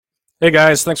Hey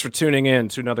guys, thanks for tuning in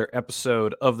to another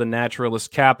episode of The Naturalist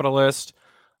Capitalist.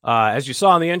 As you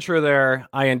saw in the intro there,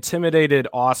 I intimidated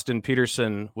Austin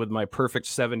Peterson with my perfect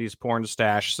 70s porn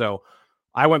stash. So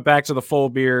I went back to the full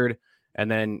beard and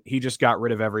then he just got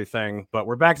rid of everything. But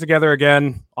we're back together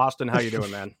again. Austin, how you doing,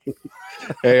 man?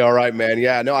 Hey, all right, man.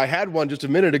 Yeah, no, I had one just a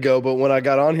minute ago, but when I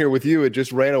got on here with you, it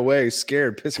just ran away,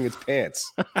 scared, pissing its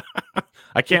pants.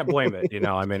 I can't blame it.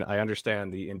 I mean, I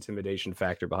understand the intimidation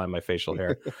factor behind my facial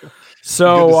hair. Good to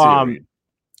So, see you,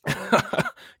 Reed.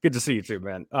 good to see you too,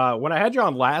 man. When I had you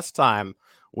on last time,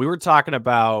 we were talking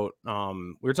about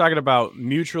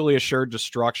mutually assured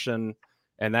destruction,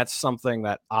 and that's something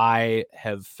that I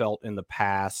have felt in the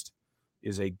past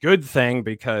is a good thing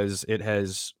because it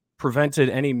has prevented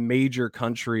any major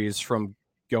countries from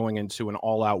going into an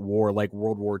all-out war like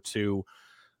World War II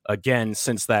again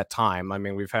since that time. I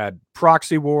mean, we've had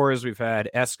proxy wars, we've had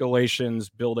escalations,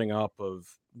 building up of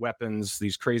weapons,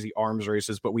 these crazy arms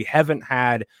races, but we haven't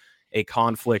had a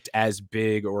conflict as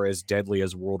big or as deadly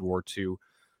as World War II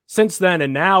since then.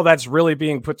 And now that's really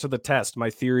being put to the test. My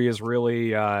theory is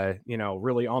really,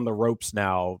 really on the ropes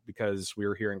now because we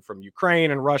were hearing from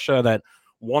Ukraine and Russia that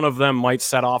one of them might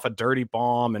set off a dirty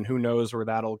bomb, and who knows where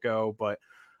that'll go. But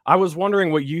I was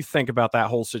wondering what you think about that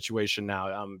whole situation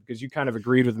now, because you kind of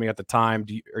agreed with me at the time.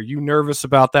 Are you nervous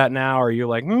about that now? Or are you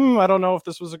like, I don't know if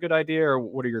this was a good idea, or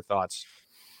what are your thoughts?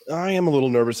 I am a little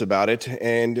nervous about it,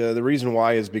 and the reason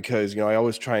why is because I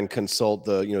always try and consult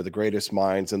the greatest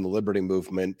minds in the liberty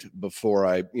movement before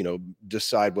I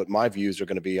decide what my views are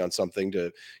going to be on something.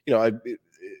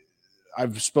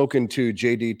 I've spoken to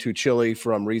JD Tuccilli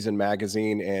from Reason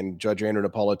Magazine and Judge Andrew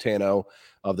Napolitano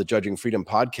of the Judging Freedom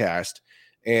podcast.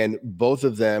 And both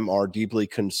of them are deeply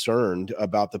concerned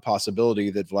about the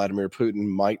possibility that Vladimir Putin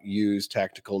might use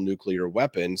tactical nuclear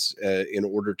weapons in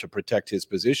order to protect his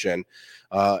position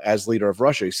as leader of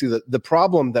Russia. You see, the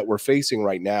problem that we're facing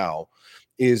right now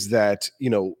is that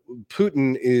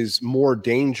Putin is more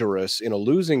dangerous in a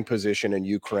losing position in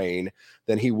Ukraine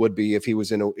than he would be if he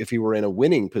were in a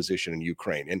winning position in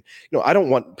Ukraine. And I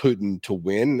don't want Putin to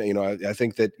win. I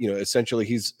think that essentially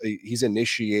he's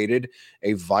initiated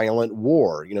a violent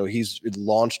war. He's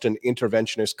launched an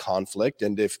interventionist conflict,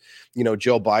 and if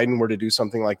Joe Biden were to do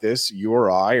something like this, you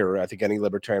or I, or I think any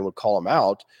libertarian would call him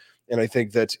out. And I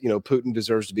think that Putin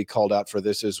deserves to be called out for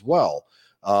this as well.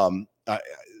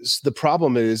 The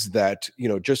problem is that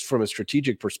just from a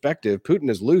strategic perspective, Putin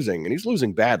is losing, and he's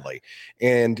losing badly.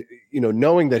 And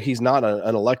knowing that he's not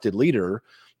an elected leader,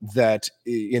 that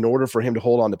in order for him to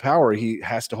hold on to power, he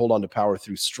has to hold on to power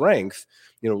through strength.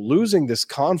 Losing this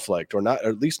conflict, or not, or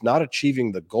at least not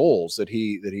achieving the goals that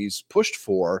he's pushed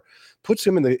for, puts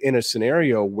him in a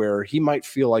scenario where he might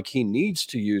feel like he needs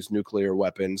to use nuclear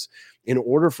weapons in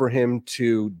order for him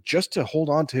to hold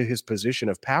on to his position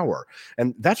of power.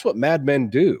 And that's what madmen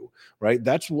do, right?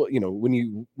 That's what when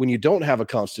you don't have a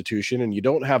constitution and you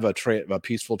don't have a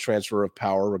peaceful transfer of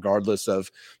power, regardless of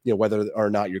whether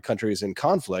or not your country is in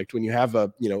conflict. When you have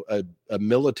a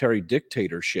military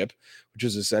dictatorship, which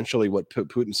is essentially what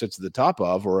Putin sits at the top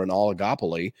of, or an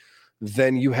oligopoly,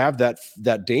 then you have that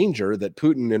danger that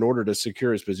Putin, in order to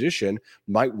secure his position,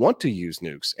 might want to use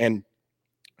nukes. And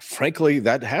frankly,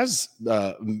 that has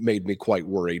made me quite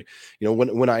worried.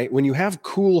 When you have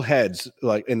cool heads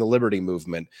like in the liberty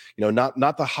movement,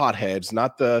 not the hot heads,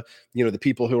 not the the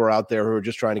people who are out there who are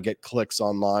just trying to get clicks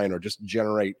online or just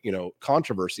generate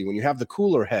controversy. When you have the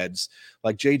cooler heads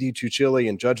like JD Tuccilli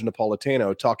and Judge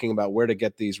Napolitano talking about where to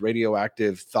get these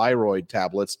radioactive thyroid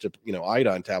tablets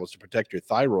iodine tablets to protect your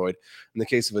thyroid in the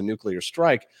case of a nuclear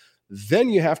strike, then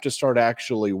you have to start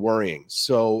actually worrying.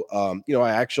 So, I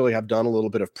actually have done a little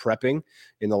bit of prepping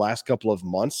in the last couple of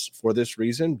months for this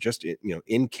reason, just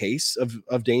in case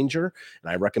of danger.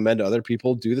 And I recommend other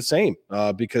people do the same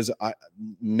because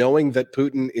knowing that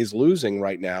Putin is losing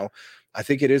right now, I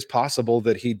think it is possible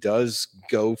that he does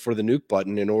go for the nuke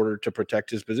button in order to protect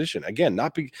his position. Again,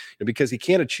 not because he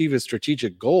can't achieve his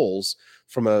strategic goals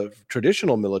from a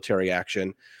traditional military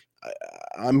action.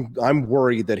 I'm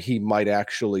worried that he might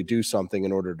actually do something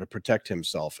in order to protect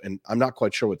himself, and I'm not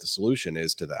quite sure what the solution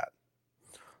is to that.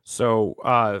 So,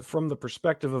 from the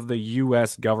perspective of the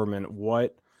U.S. government,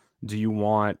 what do you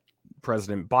want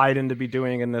President Biden to be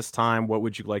doing in this time? What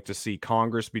would you like to see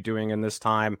Congress be doing in this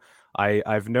time?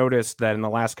 I've noticed that in the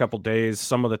last couple days,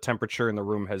 some of the temperature in the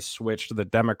room has switched to the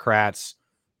Democrats.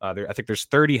 I think there's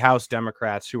 30 House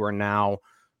Democrats who are now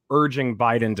urging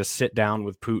Biden to sit down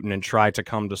with Putin and try to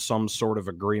come to some sort of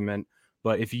agreement.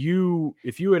 But if you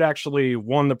had actually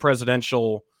won the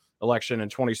presidential election in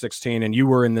 2016 and you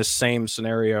were in this same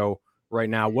scenario right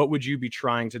now, what would you be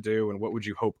trying to do, and what would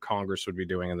you hope Congress would be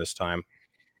doing in this time?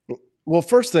 Well,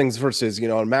 first things first is,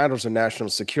 on matters of national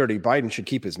security, Biden should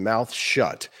keep his mouth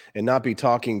shut and not be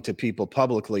talking to people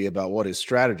publicly about what his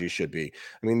strategy should be.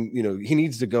 I mean, he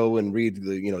needs to go and read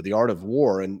the Art of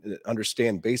War and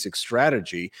understand basic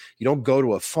strategy. You don't go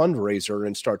to a fundraiser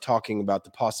and start talking about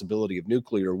the possibility of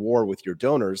nuclear war with your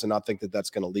donors and not think that that's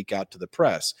going to leak out to the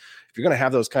press. If you're going to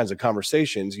have those kinds of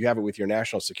conversations, you have it with your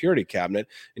national security cabinet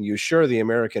and you assure the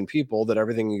American people that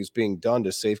everything is being done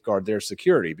to safeguard their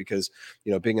security, because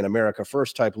being an America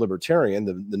First type libertarian,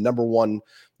 the number one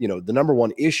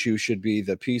issue should be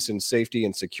the peace and safety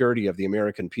and security of the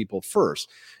American people first.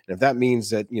 And if that means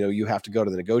that you have to go to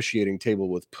the negotiating table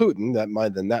with Putin,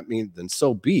 then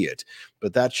so be it.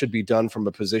 But that should be done from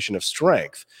a position of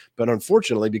strength. But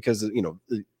unfortunately, because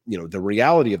the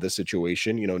reality of the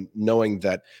situation, knowing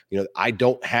that I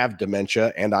don't have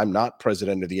dementia and I'm not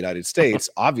president of the United States,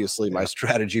 obviously my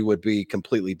strategy would be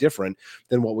completely different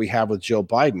than what we have with Joe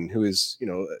Biden, who is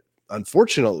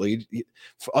unfortunately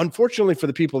for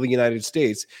the people of the United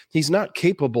States, he's not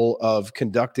capable of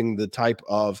conducting the type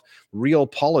of real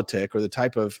politic or the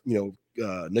type of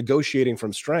negotiating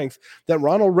from strength that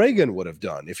Ronald Reagan would have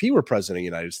done if he were president of the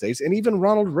United States. And even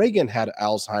Ronald Reagan had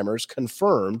Alzheimer's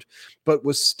confirmed, but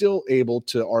was still able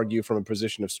to argue from a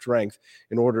position of strength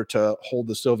in order to hold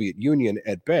the Soviet Union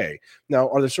at bay. Now,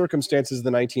 are the circumstances of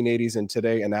the 1980s and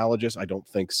today analogous? I don't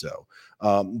think so.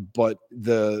 But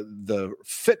the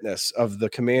fitness of the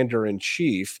commander in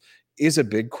chief is a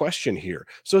big question here.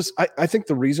 So I think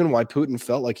the reason why Putin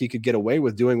felt like he could get away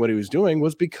with doing what he was doing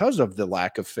was because of the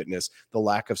lack of fitness, the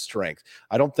lack of strength.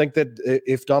 I don't think that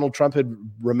if Donald Trump had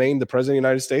remained the president of the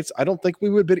United States, I don't think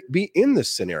we would be in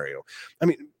this scenario. I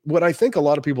mean, what I think a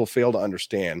lot of people fail to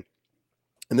understand,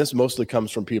 and this mostly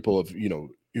comes from people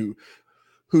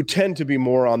who tend to be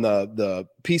more on the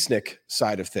peacenik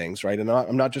side of things, right? And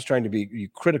I'm not just trying to be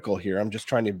critical here. I'm just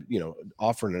trying to,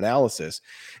 offer an analysis.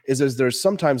 Is there's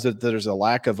sometimes that there's a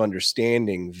lack of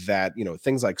understanding that,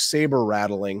 things like saber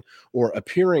rattling or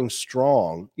appearing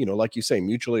strong, like you say,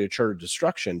 mutually assured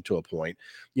destruction to a point,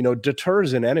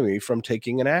 deters an enemy from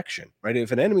taking an action, right?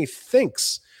 If an enemy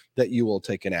thinks that you will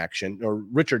take an action, or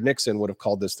Richard Nixon would have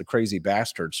called this the crazy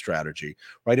bastard strategy,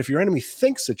 right? If your enemy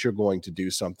thinks that you're going to do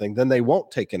something, then they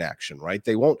won't take an action, right?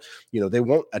 They won't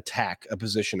attack a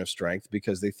position of strength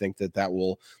because they think that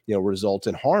will, result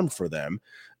in harm for them.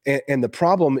 And the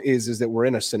problem is that we're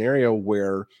in a scenario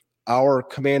where our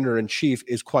commander in chief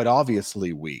is quite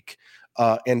obviously weak.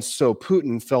 And so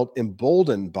Putin felt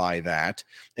emboldened by that.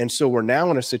 And so we're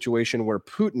now in a situation where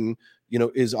Putin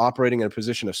is operating in a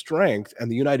position of strength and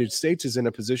the United States is in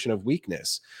a position of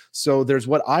weakness. So there's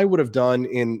what I would have done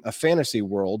in a fantasy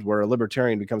world where a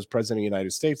libertarian becomes president of the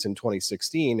United States in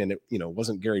 2016. And it,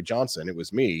 wasn't Gary Johnson, it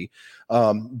was me.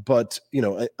 But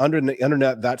under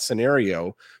that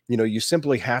scenario, you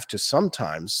simply have to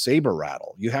sometimes saber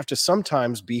rattle. You have to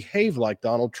sometimes behave like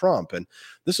Donald Trump. And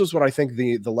this was what I think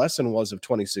the lesson was of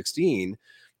 2016,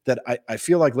 that I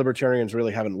feel like libertarians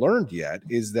really haven't learned yet,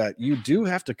 is that you do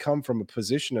have to come from a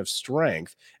position of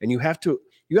strength, and you have to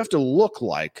look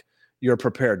like you're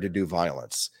prepared to do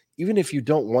violence, even if you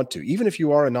don't want to, even if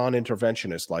you are a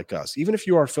non-interventionist like us, even if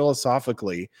you are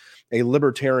philosophically a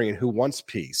libertarian who wants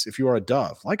peace, if you are a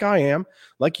dove, like I am,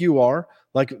 like you are,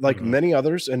 like many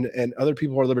others and other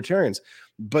people who are libertarians.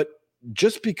 But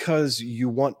just because you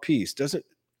want peace doesn't.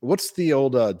 What's the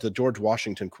old the George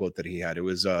Washington quote that he had? It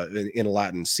was in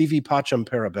Latin, "Sivi pacem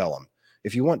para bellum."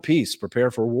 If you want peace,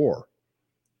 prepare for war.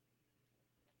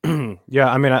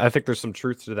 Yeah, I mean, I think there's some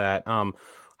truth to that.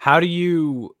 How do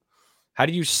you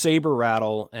saber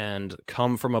rattle and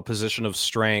come from a position of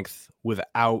strength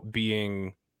without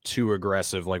being too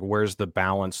aggressive? Like, where's the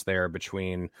balance there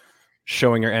between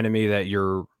showing your enemy that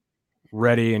you're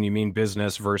ready and you mean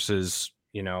business versus,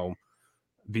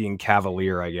 being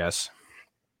cavalier, I guess?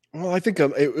 Well, I think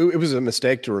it was a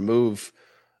mistake to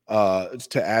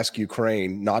ask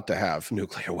Ukraine not to have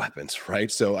nuclear weapons, right?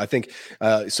 So I think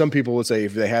some people would say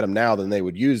if they had them now, then they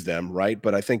would use them, right?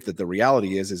 But I think that the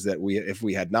reality is that if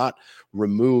we had not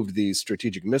removed these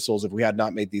strategic missiles, if we had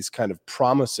not made these kind of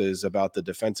promises about the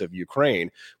defense of Ukraine,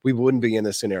 we wouldn't be in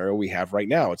the scenario we have right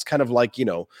now. It's kind of like,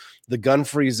 the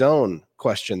gun-free zone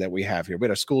question that we have here. We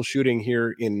had a school shooting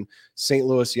here in St.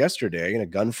 Louis yesterday in a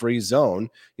gun-free zone.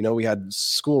 We had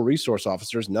school resource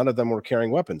officers. None of them were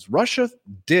carrying weapons. Russia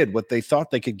did what they thought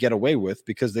they could get away with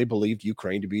because they believed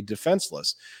Ukraine to be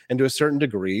defenseless. And to a certain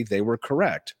degree, they were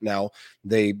correct. Now,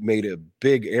 they made a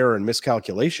big error and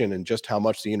miscalculation in just how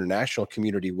much the international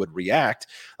community would react.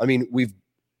 I mean,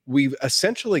 we've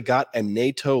essentially got a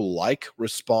NATO-like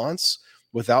response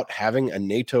without having a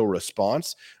NATO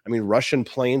response. I mean, Russian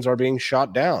planes are being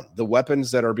shot down. The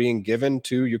weapons that are being given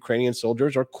to Ukrainian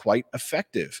soldiers are quite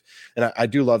effective. And I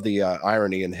do love the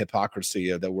irony and the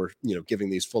hypocrisy that we're, giving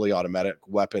these fully automatic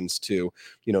weapons to,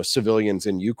 civilians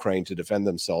in Ukraine to defend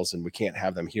themselves, and we can't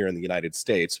have them here in the United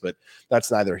States. But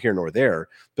that's neither here nor there.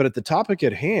 But at the topic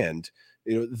at hand,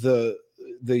 the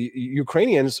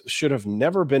Ukrainians should have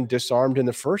never been disarmed in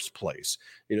the first place.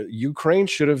 Ukraine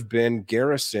should have been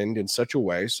garrisoned in such a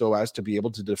way so as to be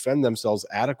able to defend themselves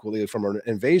adequately from an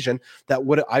invasion that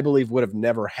I believe would have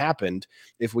never happened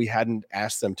if we hadn't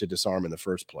asked them to disarm in the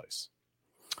first place.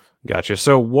 Gotcha.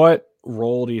 So what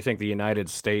role do you think the United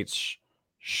States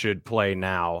should play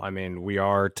now? I mean, we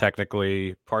are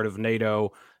technically part of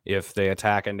NATO. If they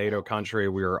attack a NATO country,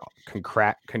 we are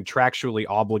contractually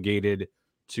obligated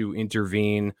to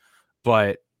intervene.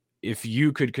 But if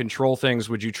you could control things,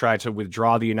 would you try to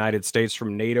withdraw the United States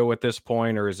from NATO at this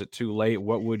point, or is it too late?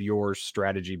 What would your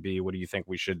strategy be? What do you think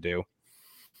we should do?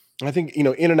 I think,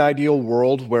 in an ideal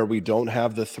world where we don't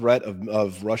have the threat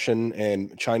of Russian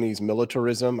and Chinese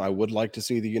militarism, I would like to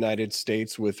see the United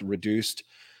States with reduced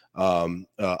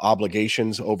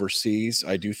obligations overseas.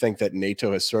 I do think that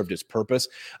NATO has served its purpose.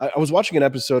 I was watching an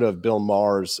episode of Bill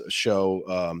Maher's show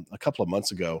a couple of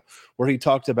months ago where he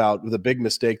talked about the big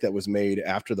mistake that was made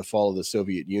after the fall of the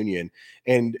Soviet Union.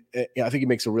 And I think he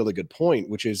makes a really good point,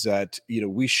 which is that,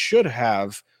 we should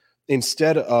have,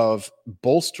 instead of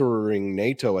bolstering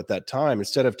NATO at that time,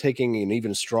 instead of taking an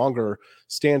even stronger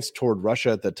stance toward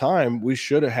Russia at the time, we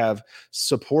should have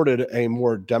supported a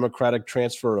more democratic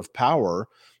transfer of power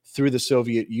through the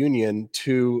Soviet Union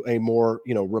to a more,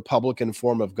 Republican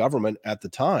form of government at the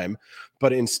time.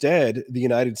 But instead, the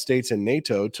United States and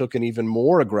NATO took an even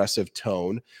more aggressive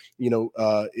tone,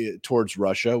 towards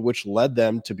Russia, which led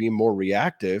them to be more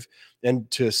reactive and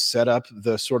to set up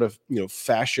the sort of,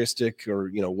 fascistic or,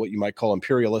 what you might call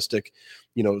imperialistic,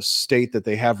 state that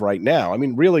they have right now. I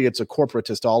mean, really, it's a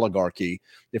corporatist oligarchy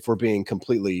if we're being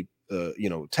completely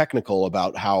technical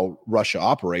about how Russia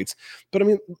operates. But I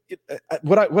mean,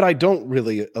 what I don't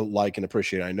really like and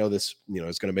appreciate, I know this,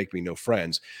 is going to make me no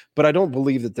friends, but I don't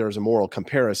believe that there's a moral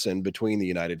comparison between the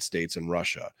United States and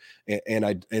Russia.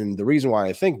 And the reason why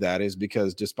I think that is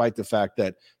because despite the fact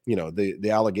that, the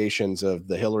allegations of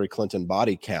the Hillary Clinton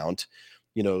body count,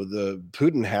 the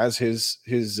Putin has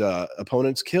his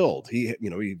opponents killed.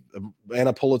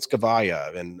 Anna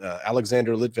Politkovskaya and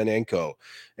Alexander Litvinenko,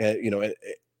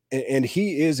 and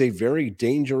he is a very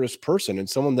dangerous person and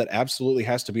someone that absolutely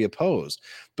has to be opposed.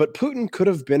 But Putin could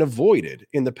have been avoided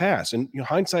in the past. And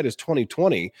hindsight is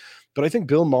 2020. But I think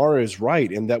Bill Maher is right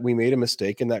in that we made a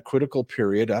mistake in that critical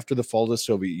period after the fall of the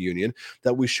Soviet Union,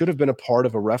 that we should have been a part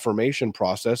of a reformation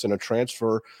process and a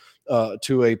transfer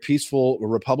to a peaceful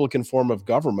Republican form of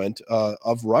government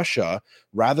of Russia,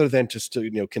 rather than just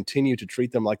to continue to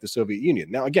treat them like the Soviet Union.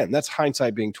 Now, again, that's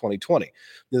hindsight being 2020.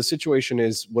 The situation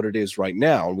is what it is right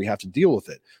now, and we have to deal with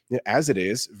it as it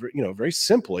is. Very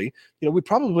simply, we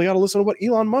probably ought to listen to what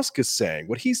Elon Musk is saying,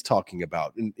 what he's talking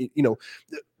about, and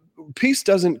peace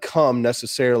doesn't come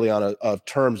necessarily on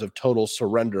terms of total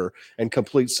surrender and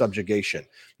complete subjugation.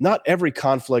 Not every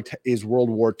conflict is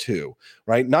World War II,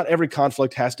 right? Not every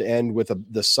conflict has to end with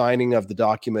the signing of the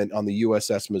document on the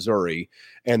USS Missouri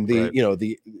and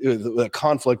the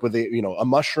conflict with a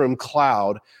mushroom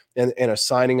cloud and a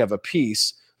signing of a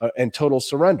peace and total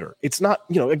surrender. It's not,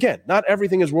 again, not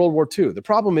everything is World War II. The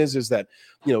problem is that,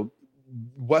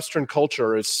 Western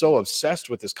culture is so obsessed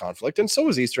with this conflict, and so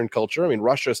is Eastern culture. I mean,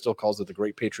 Russia still calls it the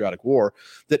Great Patriotic War,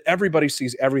 that everybody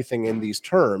sees everything in these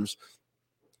terms.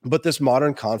 But this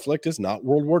modern conflict is not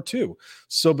World War II.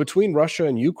 So between Russia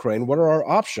and Ukraine, what are our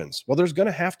options? Well, there's going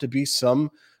to have to be some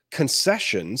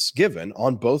concessions given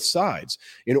on both sides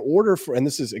in order for, and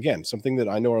this is again something that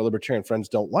I know our libertarian friends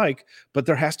don't like, but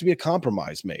there has to be a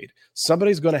compromise made.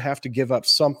 Somebody's going to have to give up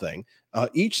something.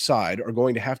 Each side are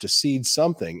going to have to cede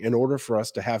something in order for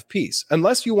us to have peace,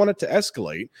 unless you want it to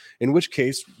escalate, in which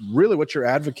case really what you're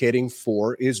advocating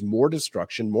for is more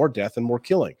destruction, more death, and more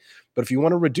killing. But if you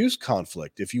want to reduce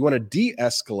conflict, if you want to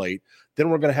de-escalate, then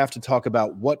we're going to have to talk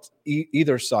about what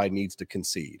either side needs to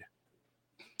concede.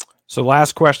 So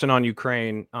last question on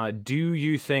Ukraine. Do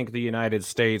you think the United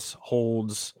States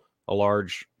holds a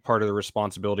large part of the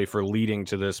responsibility for leading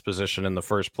to this position in the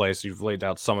first place? You've laid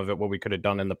out some of it, what we could have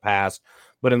done in the past.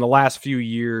 But in the last few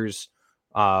years,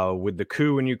 with the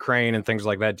coup in Ukraine and things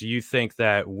like that, do you think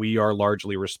that we are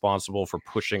largely responsible for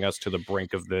pushing us to the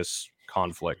brink of this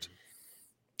conflict?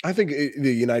 I think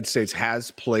the United States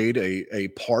has played a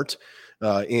part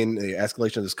in the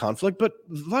escalation of this conflict. But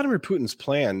Vladimir Putin's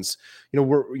plans,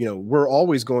 we're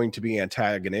always going to be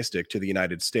antagonistic to the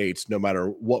United States, no matter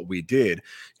what we did,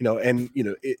 and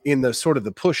in the sort of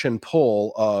the push and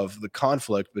pull of the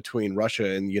conflict between Russia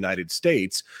and the United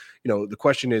States, the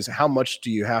question is, how much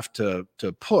do you have to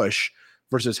push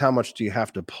versus how much do you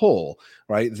have to pull,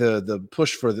 right? The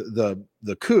push for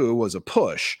the coup was a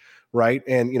push, right?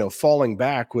 And falling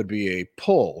back would be a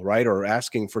pull, right? Or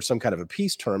asking for some kind of a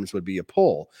peace terms would be a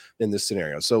pull in this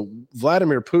scenario. So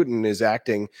Vladimir Putin is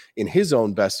acting in his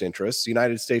own best interests. The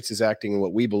United States is acting in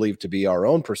what we believe to be our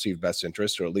own perceived best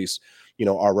interests, or at least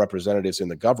our representatives in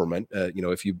the government.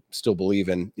 If you still believe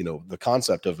in the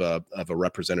concept of a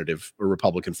representative or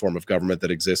Republican form of government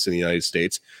that exists in the United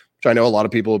States, which I know a lot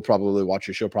of people who probably watch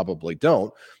your show probably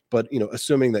don't, but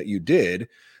assuming that you did,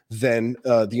 then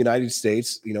the United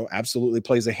States, absolutely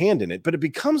plays a hand in it. But it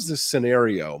becomes this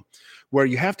scenario where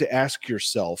you have to ask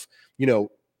yourself,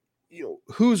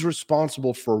 who's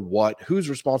responsible for what? Who's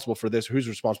responsible for this? Who's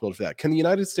responsible for that? Can the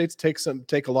United States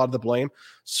take a lot of the blame?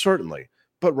 Certainly.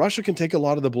 But Russia can take a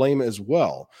lot of the blame as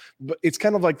well. But it's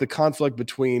kind of like the conflict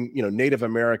between, Native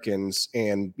Americans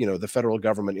and, the federal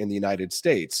government in the United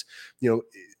States.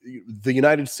 The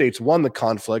United States won the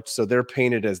conflict, so they're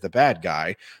painted as the bad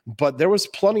guy. But there was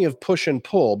plenty of push and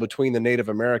pull between the Native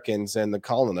Americans and the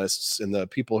colonists and the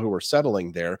people who were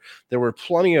settling there. There were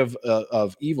plenty of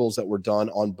evils that were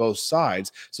done on both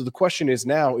sides. So the question is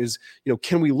now is,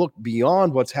 can we look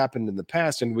beyond what's happened in the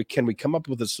past, and can we come up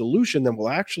with a solution that will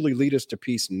actually lead us to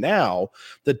peace now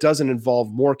that doesn't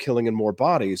involve more killing and more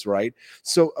bodies, right?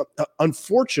 So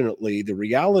unfortunately, the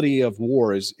reality of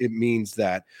war is it means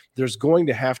that there's going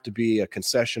to have to be a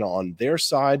concession on their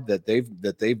side that they're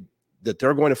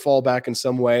going to fall back in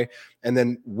some way, and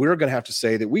then we're going to have to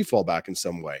say that we fall back in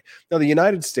some way. Now, the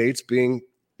United States being,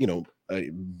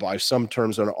 by some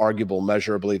terms, an arguable,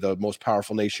 measurably the most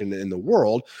powerful nation in the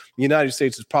world, the United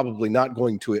States is probably not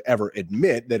going to ever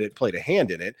admit that it played a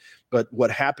hand in it. But what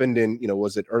happened in,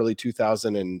 was it early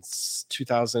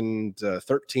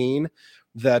 2013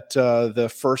 that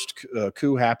the first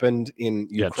coup happened in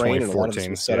Ukraine, and a lot of this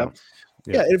was set up.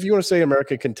 Yeah, if you want to say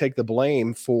America can take the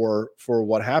blame for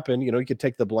what happened, you could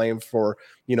take the blame for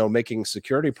making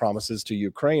security promises to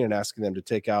Ukraine and asking them to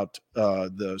take out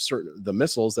the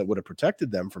missiles that would have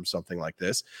protected them from something like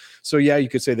this. So yeah, you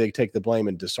could say they take the blame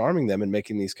in disarming them and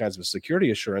making these kinds of security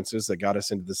assurances that got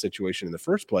us into the situation in the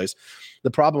first place.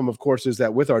 The problem, of course, is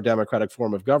that with our democratic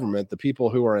form of government, the people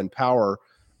who are in power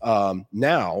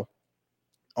now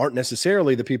aren't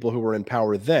necessarily the people who were in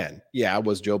power then. Yeah,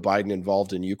 was Joe Biden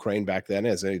involved in Ukraine back then?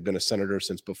 Has he been a senator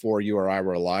since before you or I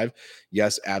were alive?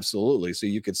 Yes, absolutely. So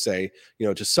you could say,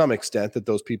 to some extent that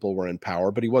those people were in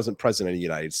power, but he wasn't president of the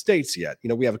United States yet.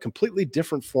 We have a completely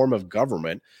different form of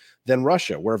government than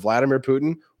Russia, where Vladimir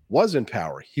Putin was in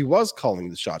power. He was calling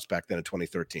the shots back then in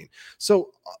 2013.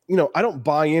 So, I don't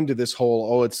buy into this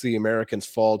whole, it's the Americans'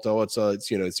 fault. It's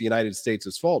the United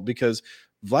States' fault, because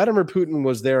Vladimir Putin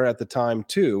was there at the time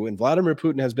too, and Vladimir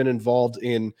Putin has been involved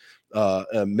in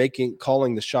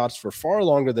calling the shots for far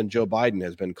longer than Joe Biden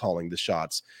has been calling the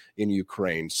shots in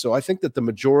Ukraine. So I think that the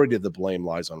majority of the blame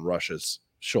lies on Russia's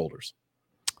shoulders.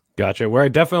 Gotcha. Where I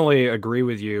definitely agree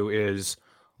with you is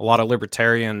a lot of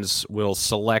libertarians will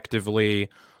selectively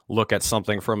look at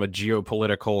something from a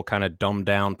geopolitical kind of dumbed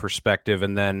down perspective,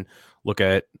 and then look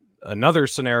at another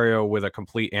scenario with a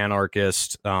complete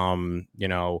anarchist,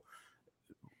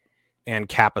 and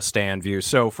Capistan view.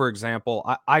 So, for example,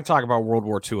 I talk about World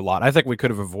War II a lot. I think we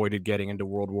could have avoided getting into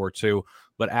World War II,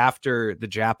 but after the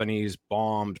Japanese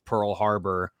bombed Pearl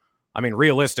Harbor, I mean,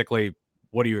 realistically,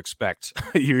 what do you expect?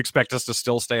 You expect us to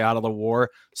still stay out of the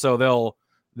war? So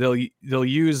they'll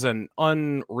use an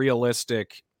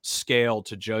unrealistic scale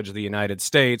to judge the United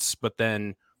States, but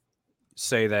then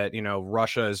say that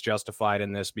Russia is justified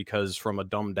in this because from a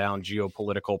dumbed down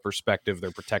geopolitical perspective, they're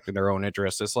protecting their own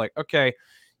interests. It's like, okay,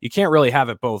 you can't really have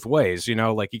it both ways,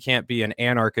 like you can't be an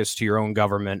anarchist to your own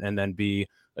government and then be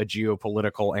a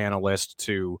geopolitical analyst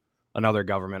to another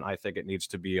government. I think it needs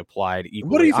to be applied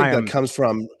equally. What do you think that comes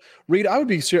from, Reed? I would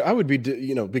be,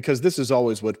 because this is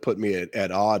always what put me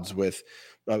at odds with,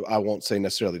 I won't say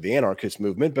necessarily the anarchist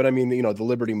movement, but I mean, the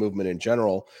liberty movement in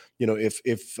general.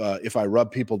 If I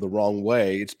rub people the wrong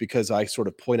way, it's because I sort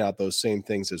of point out those same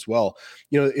things as well.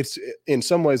 It's in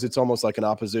some ways it's almost like an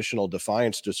oppositional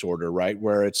defiance disorder, right?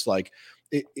 Where it's like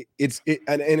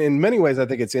and in many ways I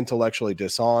think it's intellectually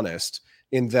dishonest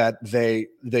in that they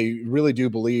really do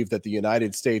believe that the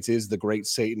United States is the great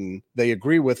Satan. They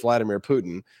agree with Vladimir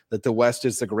Putin that the West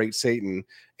is the great Satan,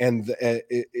 and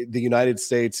the United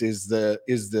States is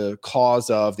the cause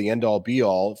of the end all be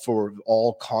all for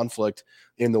all conflict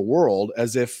in the world,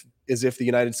 as if the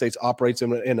United States operates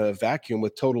in a vacuum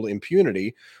with total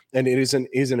impunity, and it isn't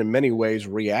in many ways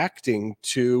reacting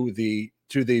to the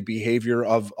behavior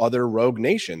of other rogue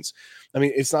nations. I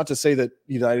mean, it's not to say that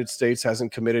the United States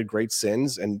hasn't committed great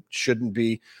sins and shouldn't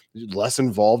be less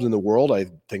involved in the world. I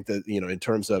think that, in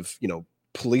terms of,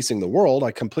 policing the world,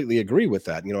 I completely agree with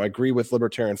that. I agree with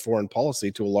libertarian foreign policy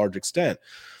to a large extent.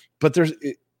 But there's,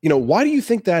 why do you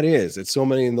think that is? That so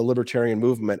many in the libertarian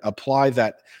movement apply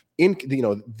that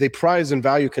they prize and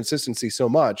value consistency so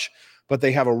much, but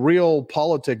they have a real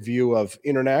politic view of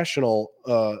international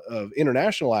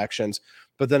actions,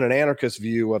 but then an anarchist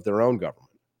view of their own government.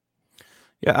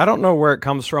 Yeah, I don't know where it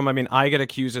comes from. I mean, I get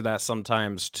accused of that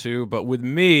sometimes too, but with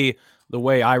me, the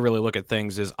way I really look at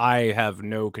things is I have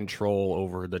no control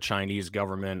over the Chinese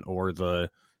government or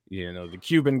the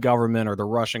Cuban government or the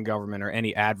Russian government or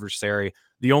any adversary.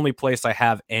 The only place I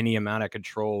have any amount of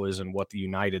control is in what the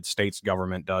United States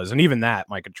government does. And even that,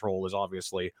 my control is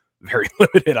obviously very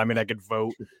limited. I mean, I could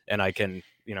vote and I can,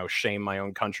 shame my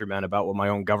own countrymen about what my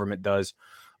own government does.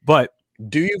 But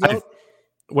do you vote?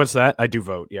 What's that? I do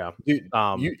vote. Yeah. You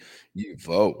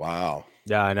vote. Wow.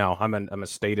 Yeah, I know. I'm a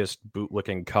statist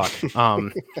bootlicking cuck.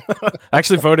 I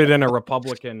actually voted in a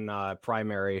Republican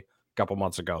primary a couple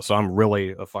months ago, so I'm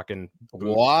really a fucking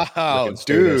wow,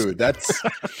 dude. That's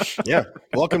yeah.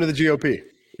 Welcome to the GOP.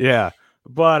 Yeah,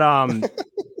 but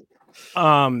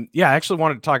yeah, I actually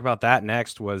wanted to talk about that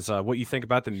next. Was what you think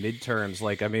about the midterms?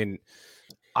 Like, I mean,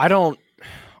 I'm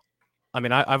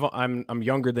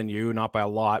younger than you, not by a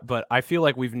lot, but I feel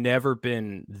like we've never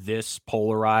been this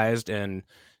polarized and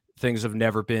things have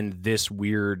never been this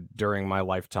weird during my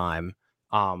lifetime.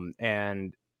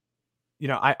 And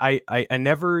I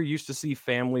never used to see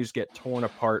families get torn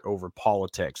apart over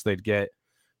politics. They'd get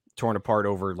torn apart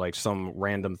over like some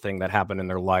random thing that happened in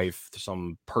their life,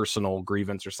 some personal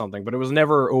grievance or something, but it was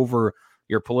never over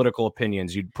your political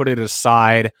opinions. You'd put it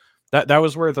aside. That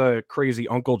was where the crazy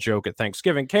uncle joke at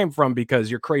Thanksgiving came from,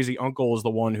 because your crazy uncle is the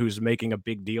one who's making a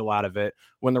big deal out of it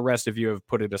when the rest of you have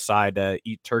put it aside to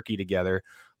eat turkey together.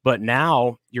 But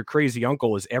now your crazy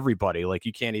uncle is everybody. Like,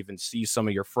 you can't even see some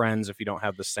of your friends if you don't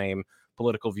have the same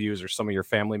political views or some of your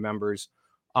family members.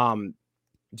 Do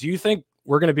you think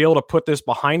we're going to be able to put this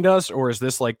behind us, or is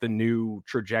this like the new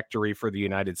trajectory for the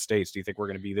United States? Do you think we're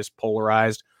going to be this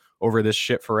polarized over this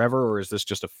shit forever, or is this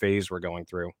just a phase we're going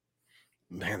through?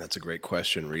 Man, that's a great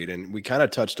question, Reed. And we kind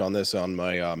of touched on this on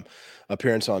my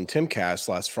appearance on Timcast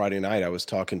last Friday night. I was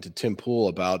talking to Tim Pool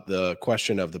about the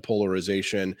question of the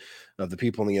polarization of the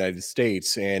people in the United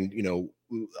States. And,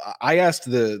 I asked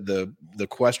the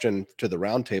question to the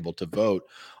roundtable to vote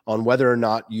on whether or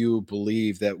not you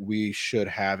believe that we should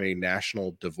have a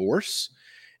national divorce.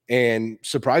 And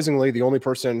surprisingly, the only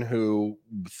person who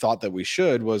thought that we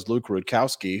should was Luke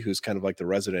Rudkowski, who's kind of like the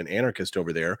resident anarchist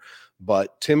over there.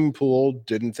 But Tim Pool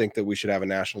didn't think that we should have a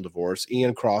national divorce.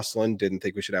 Ian Crossland didn't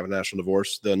think we should have a national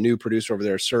divorce. The new producer over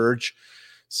there, Serge,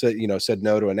 said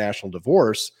no to a national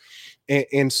divorce.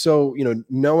 And so,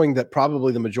 knowing that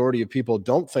probably the majority of people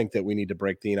don't think that we need to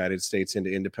break the United States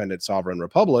into independent sovereign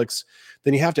republics,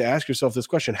 then you have to ask yourself this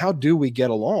question: how do we get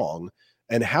along?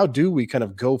 And how do we kind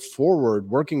of go forward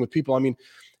working with people? I mean,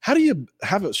 how do you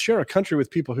share a country with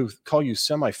people who call you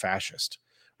semi-fascist?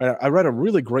 I read a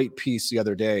really great piece the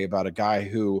other day about a guy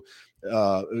who,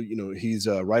 he's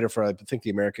a writer for, I think, the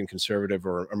American Conservative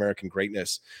or American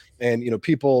Greatness. And,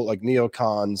 people like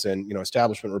neocons and,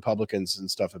 establishment Republicans and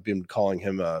stuff have been calling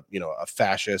him a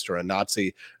fascist or a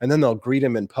Nazi. And then they'll greet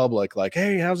him in public like,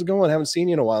 hey, how's it going? Haven't seen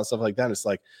you in a while and stuff like that. And it's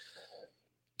like,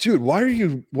 dude, why are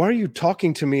you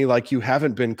talking to me like you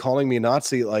haven't been calling me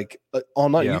Nazi like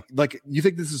online? Yeah. You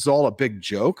think this is all a big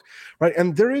joke, right?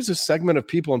 And there is a segment of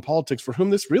people in politics for whom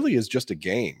this really is just a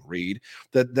game, Reed,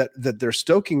 that they're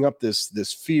stoking up this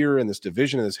fear and this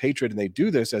division and this hatred, and they do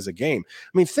this as a game.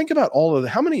 I mean, think about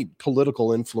how many political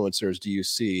influencers do you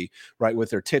see, right,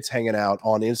 with their tits hanging out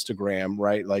on Instagram,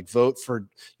 right? Like vote for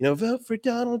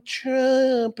Donald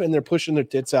Trump, and they're pushing their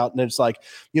tits out, and it's like,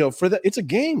 it's a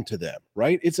game to them,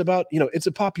 right? It's about, it's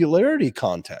a popularity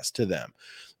contest to them,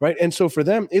 right? And so for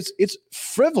them, it's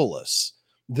frivolous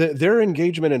their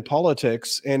engagement in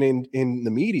politics and in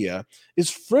the media is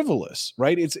frivolous,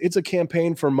 right? It's a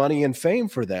campaign for money and fame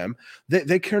for them.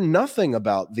 They care nothing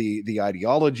about the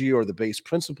ideology or the base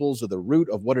principles or the root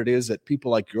of what it is that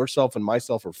people like yourself and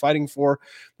myself are fighting for,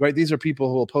 right? These are people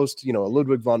who will post, a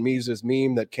Ludwig von Mises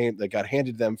meme that got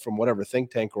handed them from whatever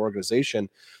think tank or organization,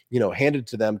 handed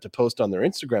to them to post on their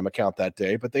Instagram account that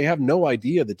day, but they have no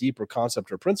idea the deeper concept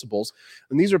or principles.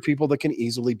 And these are people that can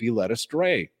easily be led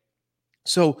astray.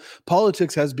 So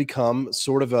politics has become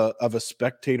sort of a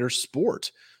spectator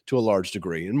sport to a large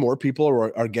degree, and more people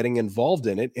are getting involved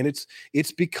in it.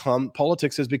 And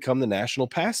politics has become the national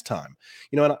pastime.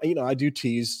 And I do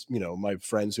tease my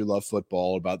friends who love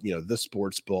football about the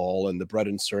sports ball and the bread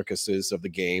and circuses of the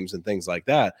games and things like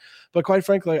that. But quite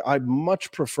frankly, I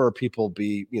much prefer people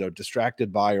be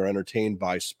distracted by or entertained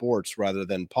by sports rather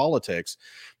than politics,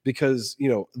 because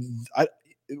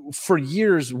for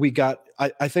years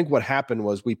I think what happened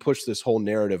was we pushed this whole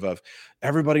narrative of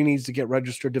everybody needs to get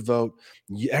registered to vote,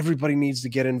 everybody needs to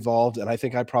get involved. And I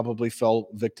think I probably fell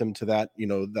victim to that,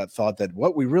 that thought that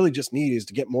what we really just need is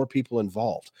to get more people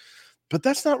involved. But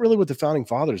that's not really what the founding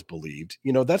fathers believed.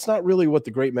 That's not really what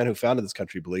the great men who founded this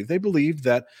country believed. They believed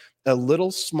that a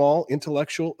little small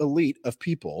intellectual elite of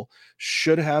people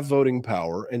should have voting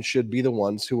power and should be the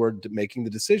ones who are making the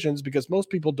decisions, because most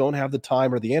people don't have the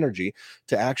time or the energy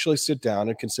to actually sit down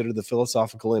and consider the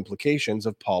philosophical implications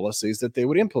of policies that they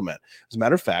would implement. As a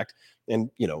matter of fact,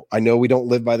 and I know we don't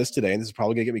live by this today, and this is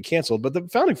probably going to get me canceled, but the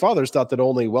founding fathers thought that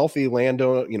only wealthy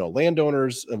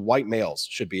landowners and white males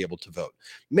should be able to vote.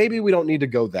 Maybe we don't need to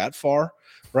go that far,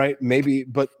 right? Maybe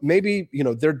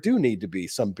there do need to be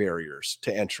some barriers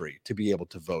to entry to be able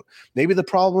to vote. Maybe the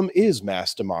problem is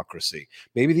mass democracy.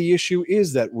 Maybe the issue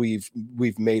is that we've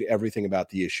made everything about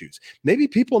the issues. Maybe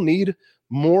people need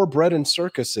more bread and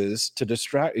circuses to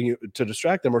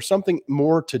distract them, or something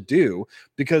more to do,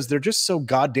 because they're just so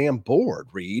goddamn bored,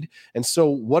 Reed. And so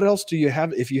what else do you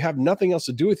have if you have nothing else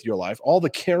to do with your life? All the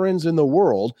Karens in the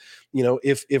world,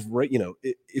 if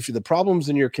the problems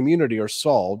in your community are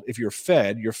solved, if you're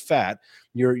fed, you're fat,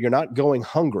 you're not going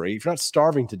hungry, if you're not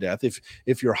starving to death,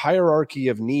 if your hierarchy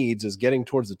of needs is getting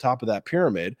towards the top of that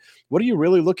pyramid, what are you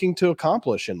really looking to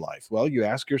accomplish in life? Well, you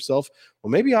ask yourself,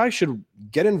 well, maybe I should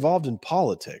get involved in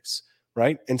politics,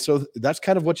 right? And so that's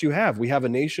kind of what you have. We have a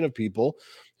nation of people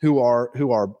who are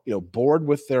bored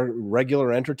with their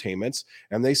regular entertainments,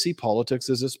 and they see politics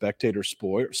as a spectator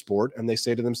sport, and they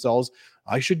say to themselves,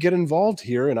 I should get involved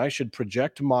here, and I should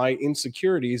project my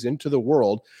insecurities into the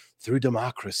world through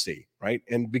democracy, right?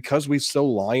 And because we've so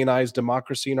lionized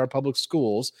democracy in our public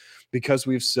schools, because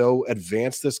we've so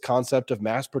advanced this concept of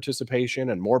mass participation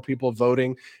and more people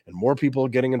voting and more people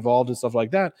getting involved and stuff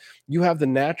like that, you have the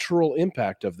natural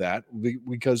impact of that,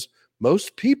 because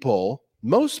most people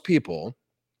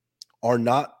are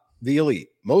not the elite.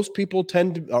 Most people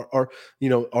tend to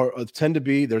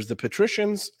be, there's the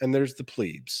patricians and there's the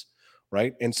plebes,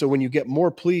 right? And so when you get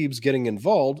more plebes getting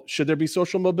involved, should there be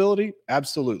social mobility?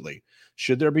 Absolutely.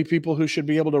 Should there be people who should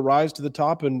be able to rise to the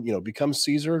top and become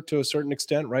Caesar to a certain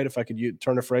extent, right? If I could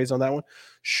turn a phrase on that one,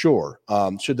 sure.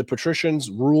 Should the patricians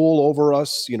rule over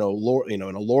us, in a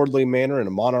lordly manner, in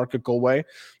a monarchical way?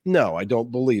 No, I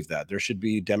don't believe that. There should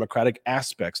be democratic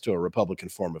aspects to a Republican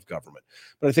form of government.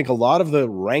 But I think a lot of the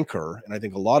rancor and I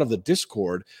think a lot of the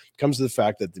discord comes to the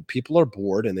fact that the people are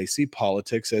bored and they see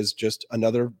politics as just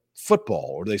another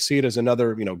football, or they see it as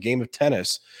another game of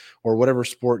tennis, or whatever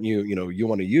sport you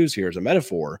want to use here as a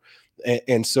metaphor.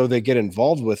 And so they get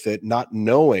involved with it, not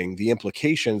knowing the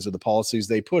implications of the policies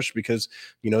they push, because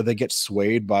they get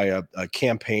swayed by a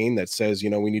campaign that says we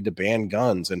need to ban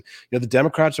guns. And the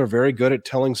Democrats are very good at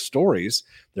telling stories.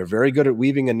 They're very good at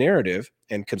weaving a narrative,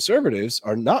 and conservatives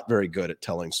are not very good at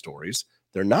telling stories.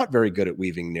 They're not very good at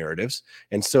weaving narratives.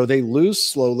 And so they lose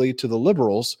slowly to the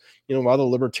liberals, while the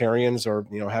libertarians are,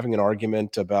 having an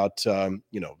argument about, the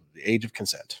age of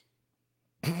consent.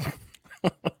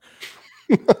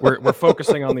 we're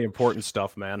focusing on the important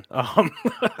stuff, man.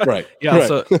 Right. Yeah. Right.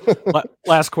 So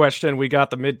last question. We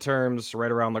got the midterms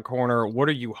right around the corner. What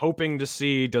are you hoping to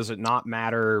see? Does it not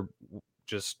matter?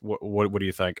 Just what do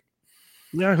you think?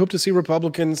 Yeah, I hope to see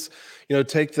Republicans,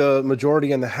 take the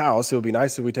majority in the House. It would be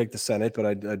nice if we take the Senate, but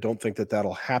I don't think that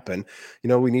that'll happen.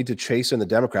 We need to chase in the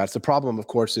Democrats. The problem, of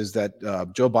course, is that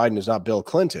Joe Biden is not Bill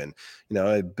Clinton.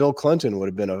 Bill Clinton would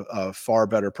have been a far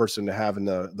better person to have in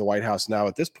the White House now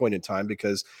at this point in time,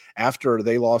 because after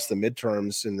they lost the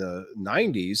midterms in the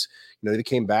 90s, they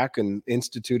came back and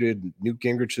instituted Newt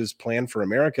Gingrich's Plan for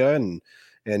America,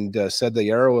 said the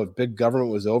era of big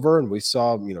government was over, and we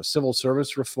saw civil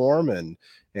service reform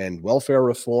and welfare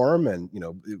reform, and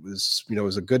it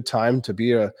was a good time to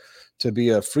be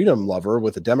a freedom lover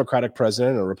with a Democratic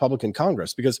president and a Republican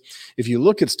Congress. Because if you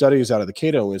look at studies out of the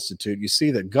Cato Institute, you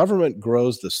see that government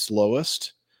grows the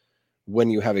slowest when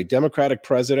you have a Democratic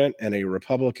president and a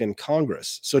Republican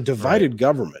Congress. So divided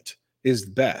government is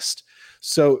best.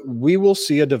 So we will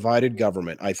see a divided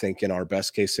government, I think, in our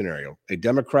best case scenario, a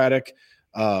Democratic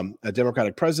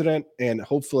president and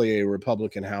hopefully a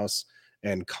Republican House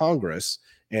and Congress.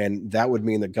 And that would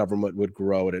mean that government would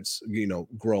grow at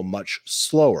grow much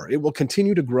slower. It will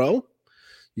continue to grow.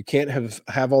 You can't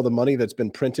have all the money that's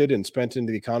been printed and spent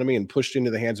into the economy and pushed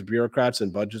into the hands of bureaucrats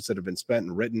and budgets that have been spent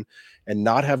and written and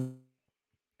not have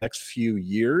next few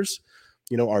years.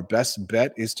 Our best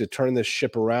bet is to turn this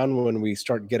ship around when we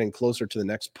start getting closer to the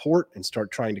next port and start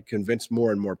trying to convince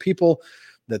more and more people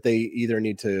that they either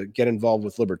need to get involved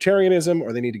with libertarianism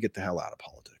or they need to get the hell out of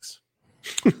politics.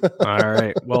 All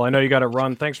right. Well, I know you got to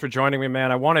run. Thanks for joining me,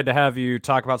 man. I wanted to have you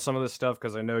talk about some of this stuff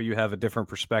because I know you have a different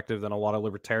perspective than a lot of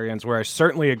libertarians. Where I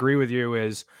certainly agree with you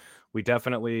is we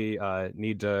definitely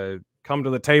need to come to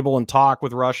the table and talk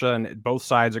with Russia, and both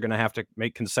sides are going to have to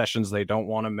make concessions they don't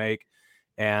want to make.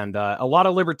 And a lot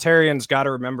of libertarians got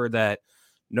to remember that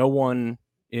no one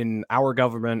in our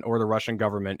government or the Russian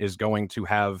government is going to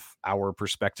have our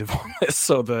perspective on this.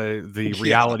 So the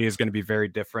reality is going to be very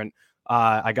different.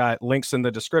 I got links in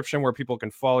the description where people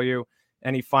can follow you.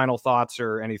 Any final thoughts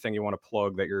or anything you want to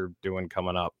plug that you're doing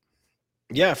coming up?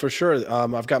 Yeah, for sure.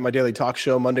 I've got my daily talk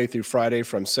show Monday through Friday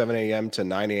from 7 a.m. to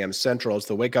 9 a.m. Central. It's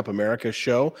the Wake Up America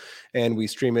show, and we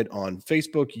stream it on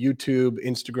Facebook, YouTube,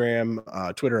 Instagram,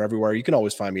 Twitter, everywhere. You can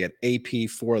always find me at AP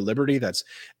for Liberty. That's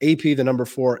AP, the number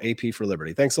 4, AP for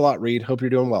Liberty. Thanks a lot, Reed. Hope you're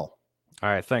doing well. All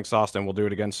right. Thanks, Austin. We'll do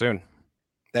it again soon.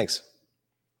 Thanks.